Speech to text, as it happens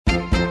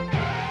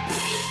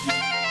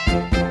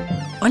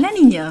Hola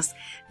niños,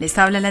 les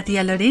habla la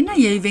tía Lorena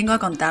y hoy vengo a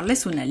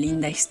contarles una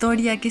linda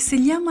historia que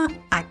se llama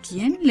 ¿A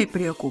quién le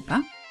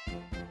preocupa?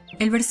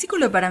 El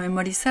versículo para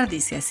memorizar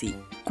dice así: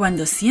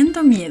 Cuando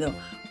siento miedo,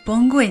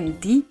 pongo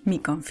en ti mi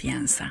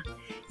confianza.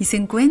 Y se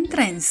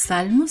encuentra en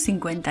Salmo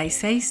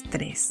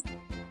 56:3.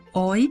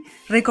 Hoy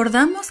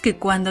recordamos que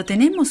cuando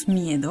tenemos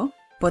miedo,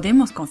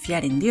 podemos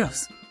confiar en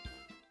Dios.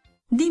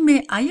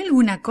 Dime, ¿hay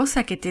alguna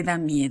cosa que te da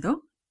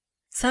miedo?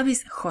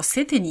 Sabes,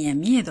 José tenía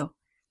miedo,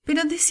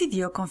 pero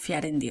decidió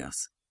confiar en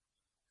Dios.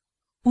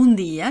 Un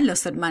día,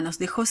 los hermanos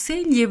de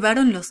José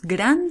llevaron los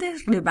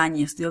grandes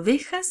rebaños de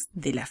ovejas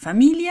de la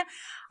familia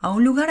a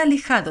un lugar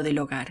alejado del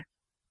hogar.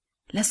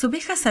 Las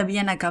ovejas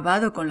habían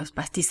acabado con los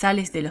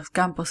pastizales de los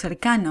campos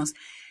cercanos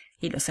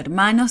y los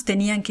hermanos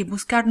tenían que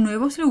buscar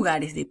nuevos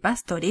lugares de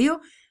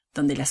pastoreo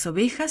donde las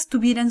ovejas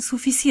tuvieran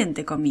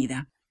suficiente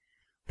comida.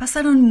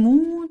 Pasaron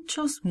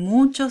muchos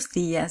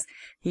días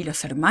y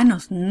los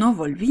hermanos no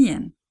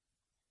volvían.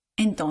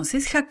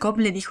 Entonces Jacob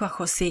le dijo a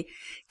José: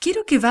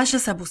 «Quiero que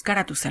vayas a buscar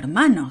a tus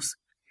hermanos.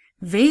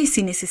 Ve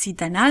si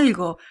necesitan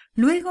algo,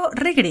 luego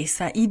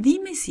regresa y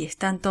dime si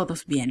están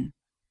todos bien».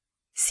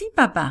 «Sí,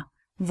 papá,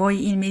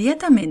 voy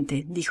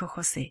inmediatamente», dijo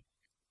José.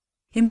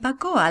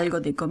 Empacó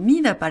algo de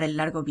comida para el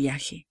largo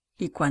viaje,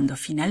 y cuando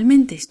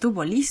finalmente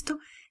estuvo listo,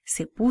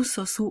 se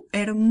puso su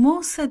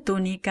hermosa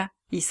túnica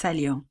y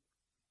salió.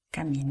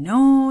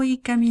 Caminó y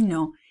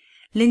caminó.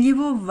 Le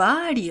llevó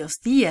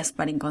varios días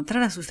para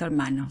encontrar a sus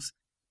hermanos.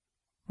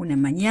 Una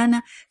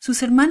mañana,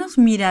 sus hermanos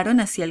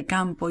miraron hacia el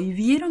campo y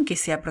vieron que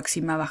se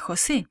aproximaba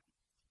José.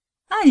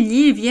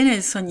 «Allí viene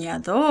el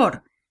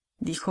soñador»,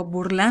 dijo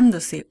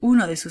burlándose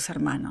uno de sus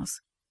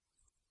hermanos.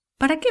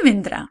 «¿Para qué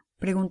vendrá?»,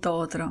 preguntó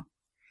otro.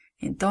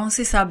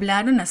 Entonces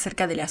hablaron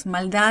acerca de las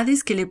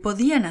maldades que le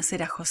podían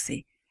hacer a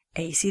José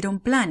e hicieron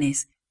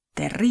planes,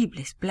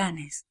 terribles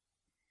planes.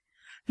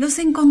 «¡Los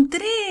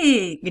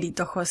encontré!»,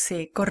 gritó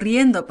José,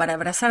 corriendo para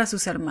abrazar a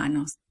sus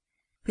hermanos.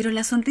 Pero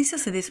la sonrisa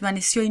se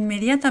desvaneció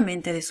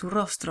inmediatamente de su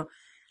rostro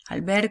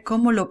al ver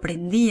cómo lo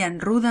prendían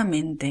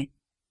rudamente.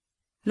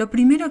 Lo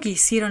primero que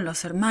hicieron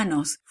los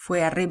hermanos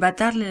fue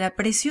arrebatarle la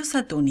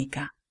preciosa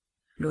túnica.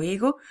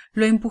 Luego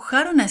lo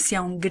empujaron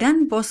hacia un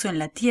gran pozo en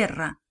la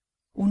tierra,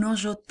 un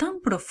hoyo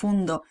tan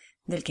profundo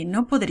del que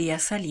no podría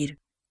salir.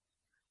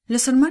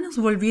 Los hermanos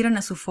volvieron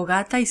a su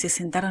fogata y se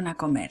sentaron a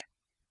comer.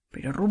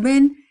 Pero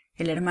Rubén,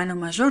 el hermano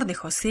mayor de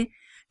José,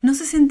 no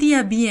se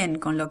sentía bien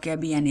con lo que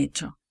habían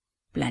hecho.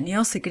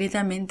 Planeó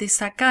secretamente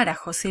sacar a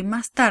José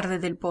más tarde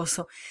del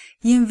pozo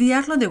y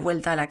enviarlo de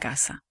vuelta a la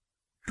casa.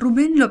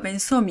 Rubén lo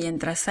pensó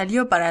mientras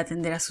salió para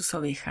atender a sus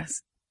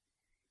ovejas.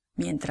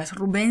 Mientras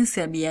Rubén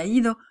se había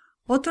ido,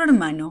 otro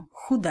hermano,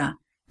 Judá,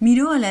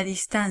 miró a la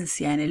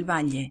distancia en el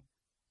valle.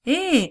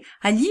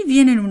 «¡Allí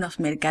vienen unos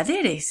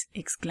mercaderes!»,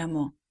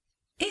 exclamó.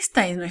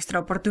 «Esta es nuestra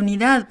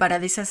oportunidad para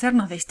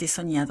deshacernos de este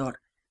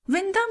soñador.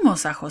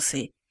 Vendamos a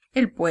José.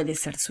 Él puede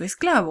ser su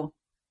esclavo».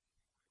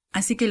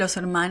 Así que los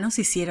hermanos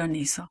hicieron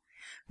eso.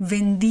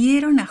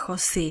 Vendieron a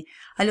José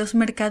a los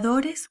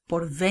mercadores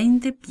por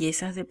 20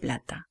 piezas de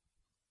plata.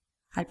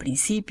 Al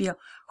principio,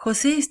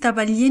 José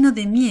estaba lleno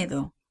de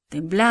miedo,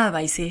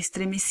 temblaba y se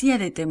estremecía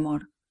de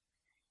temor.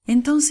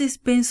 Entonces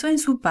pensó en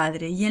su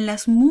padre y en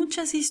las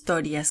muchas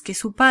historias que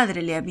su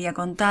padre le había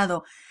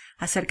contado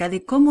acerca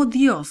de cómo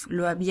Dios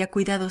lo había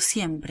cuidado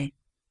siempre.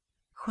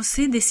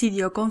 José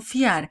decidió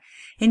confiar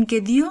en que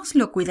Dios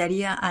lo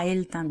cuidaría a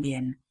él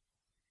también.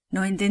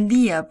 No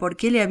entendía por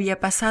qué le había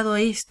pasado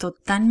esto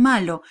tan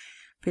malo,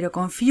 pero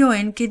confió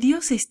en que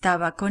Dios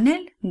estaba con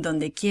él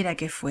donde quiera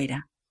que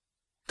fuera.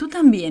 Tú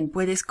también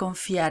puedes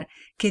confiar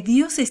que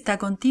Dios está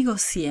contigo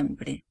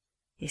siempre.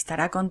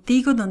 Estará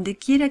contigo donde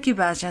quiera que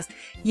vayas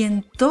y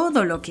en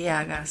todo lo que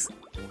hagas.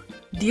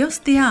 Dios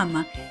te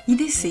ama y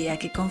desea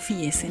que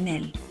confíes en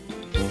Él.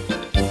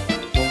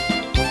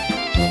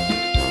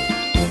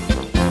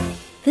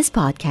 This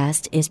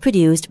podcast is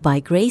produced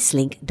by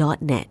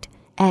Gracelink.net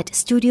at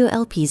Studio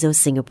El Piso,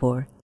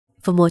 Singapore.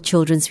 For more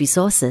children's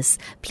resources,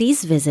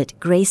 please visit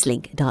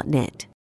Gracelink.net.